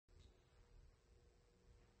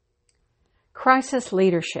Crisis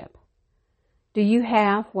leadership. Do you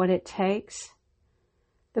have what it takes?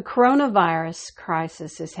 The coronavirus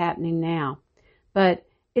crisis is happening now, but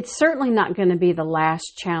it's certainly not going to be the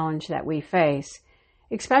last challenge that we face,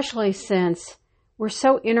 especially since we're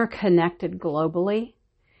so interconnected globally.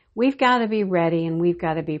 We've got to be ready and we've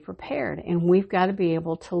got to be prepared and we've got to be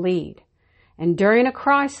able to lead. And during a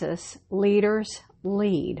crisis, leaders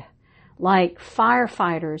lead. Like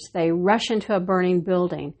firefighters, they rush into a burning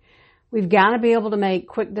building. We've got to be able to make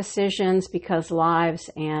quick decisions because lives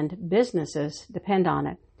and businesses depend on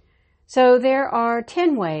it. So there are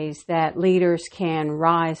 10 ways that leaders can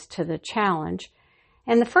rise to the challenge.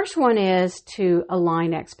 And the first one is to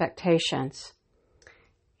align expectations.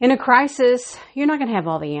 In a crisis, you're not going to have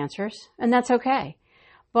all the answers, and that's okay.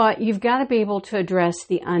 But you've got to be able to address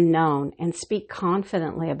the unknown and speak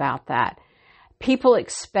confidently about that. People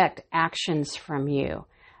expect actions from you.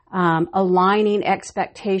 Aligning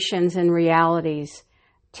expectations and realities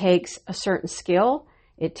takes a certain skill.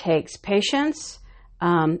 It takes patience,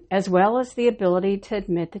 as well as the ability to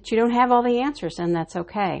admit that you don't have all the answers, and that's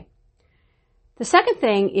okay. The second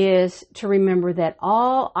thing is to remember that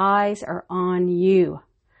all eyes are on you.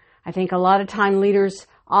 I think a lot of time leaders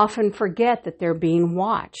often forget that they're being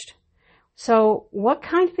watched. So what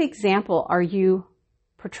kind of example are you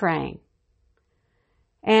portraying?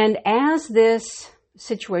 And as this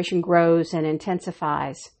situation grows and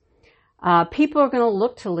intensifies, people are going to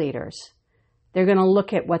look to leaders. They're going to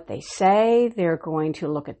look at what they say. They're going to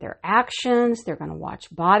look at their actions. They're going to watch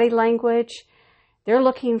body language. They're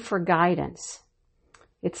looking for guidance.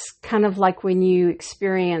 It's kind of like when you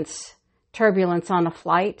experience turbulence on a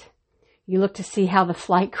flight. You look to see how the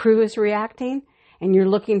flight crew is reacting, and you're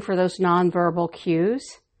looking for those nonverbal cues.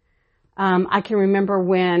 I can remember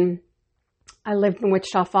when I lived in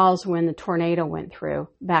Wichita Falls when the tornado went through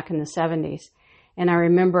back in the 70s. And I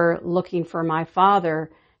remember looking for my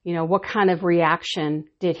father, what kind of reaction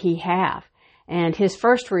did he have? And his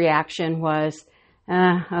first reaction was,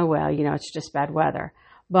 it's just bad weather.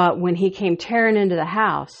 But when he came tearing into the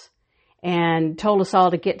house and told us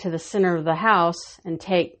all to get to the center of the house and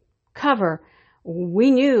take cover,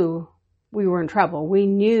 we knew we were in trouble. We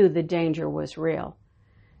knew the danger was real.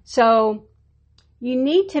 So you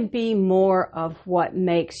need to be more of what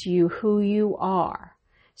makes you who you are.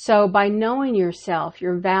 So by knowing yourself,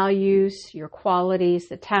 your values, your qualities,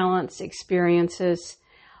 the talents, experiences,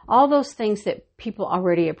 all those things that people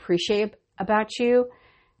already appreciate about you,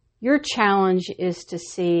 your challenge is to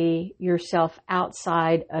see yourself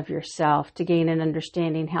outside of yourself to gain an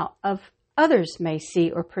understanding of others may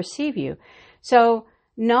see or perceive you. So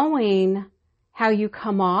knowing how you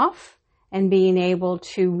come off and being able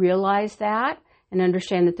to realize that and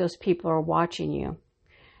understand that those people are watching you.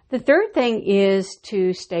 The third thing is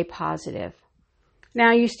to stay positive.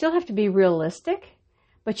 Now, you still have to be realistic,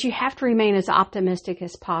 but you have to remain as optimistic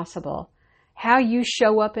as possible. How you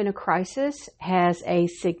show up in a crisis has a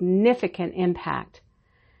significant impact.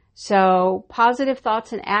 So positive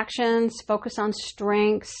thoughts and actions, focus on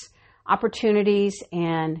strengths, opportunities,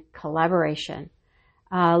 and collaboration.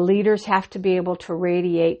 Leaders have to be able to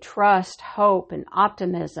radiate trust, hope, and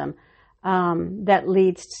optimism that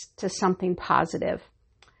leads to something positive.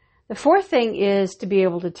 The fourth thing is to be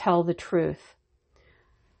able to tell the truth.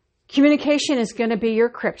 Communication is going to be your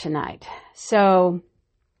kryptonite. So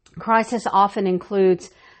crisis often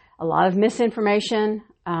includes a lot of misinformation.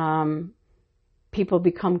 People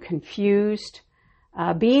become confused.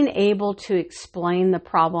 Being able to explain the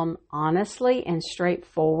problem honestly and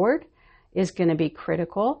straightforward is going to be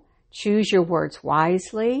critical. Choose your words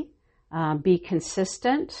wisely. Be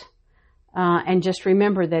consistent. And just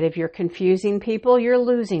remember that if you're confusing people, you're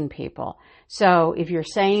losing people. So if you're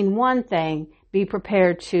saying one thing, be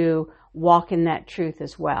prepared to walk in that truth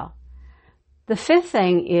as well. The fifth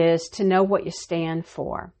thing is to know what you stand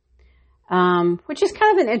for, which is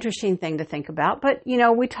kind of an interesting thing to think about. But,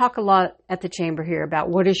 we talk a lot at the Chamber here about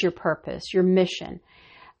what is your purpose, your mission.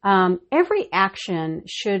 Every action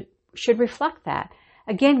should reflect that.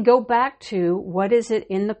 Again, go back to what is it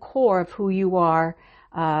in the core of who you are.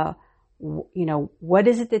 What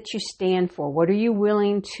is it that you stand for? What are you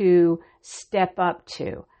willing to step up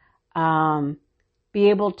to? Be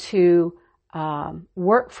able to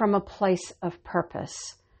work from a place of purpose.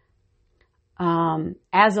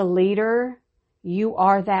 As a leader, you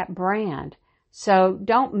are that brand. So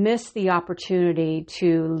don't miss the opportunity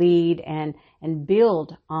to lead and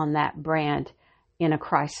build on that brand in a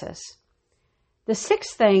crisis. The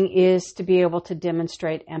sixth thing is to be able to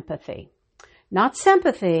demonstrate empathy. Not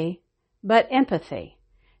sympathy, but empathy.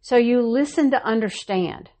 So you listen to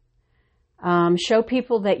understand. Show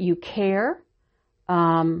people that you care.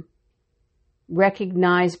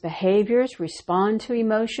 recognize behaviors, respond to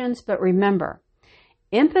emotions, but remember,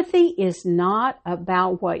 empathy is not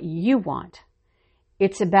about what you want.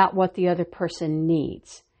 It's about what the other person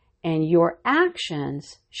needs, and your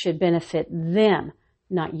actions should benefit them,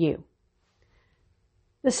 not you.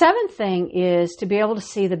 The seventh thing is to be able to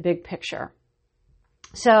see the big picture.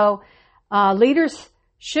 So leaders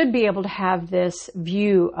should be able to have this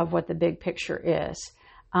view of what the big picture is,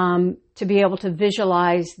 to be able to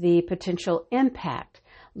visualize the potential impact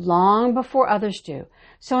long before others do.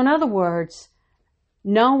 So in other words,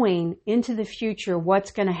 knowing into the future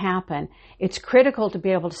what's going to happen, it's critical to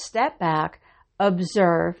be able to step back,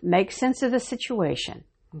 observe, make sense of the situation.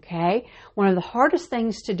 Okay? One of the hardest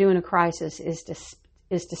things to do in a crisis is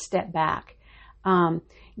to step back.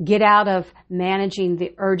 Get out of managing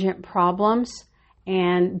the urgent problems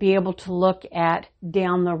and be able to look at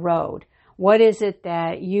down the road. What is it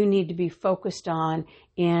that you need to be focused on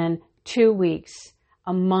in 2 weeks,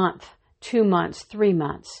 a month, 2 months, 3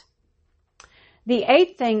 months? The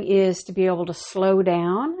eighth thing is to be able to slow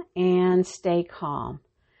down and stay calm.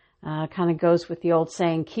 Kind of goes with the old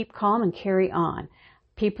saying, keep calm and carry on.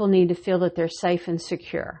 People need to feel that they're safe and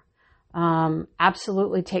secure.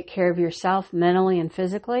 Absolutely take care of yourself mentally and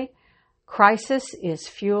physically. Crisis is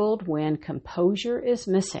fueled when composure is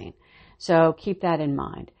missing. So keep that in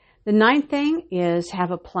mind. The ninth thing is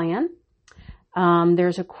have a plan.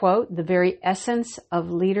 There's a quote, the very essence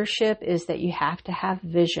of leadership is that you have to have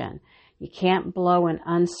vision. You can't blow an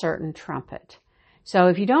uncertain trumpet. So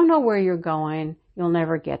if you don't know where you're going, you'll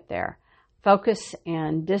never get there. Focus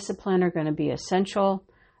and discipline are going to be essential.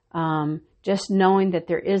 Just knowing that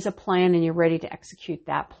there is a plan and you're ready to execute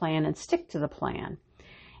that plan and stick to the plan.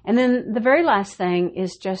 And then the very last thing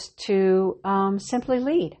is just to simply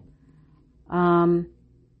lead.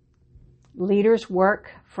 Leaders work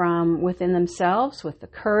from within themselves with the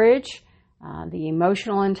courage, the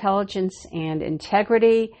emotional intelligence and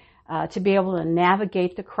integrity to be able to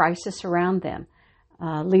navigate the crisis around them.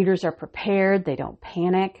 Leaders are prepared. They don't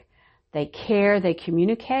panic. They care. They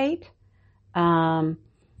communicate.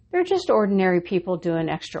 They're just ordinary people doing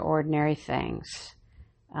extraordinary things.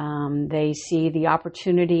 They see the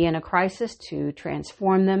opportunity in a crisis to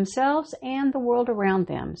transform themselves and the world around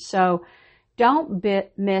them. So don't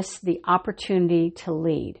miss the opportunity to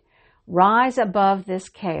lead. Rise above this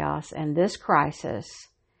chaos and this crisis.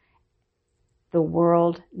 The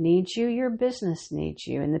world needs you, your business needs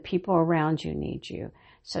you, and the people around you need you.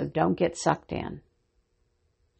 So don't get sucked in.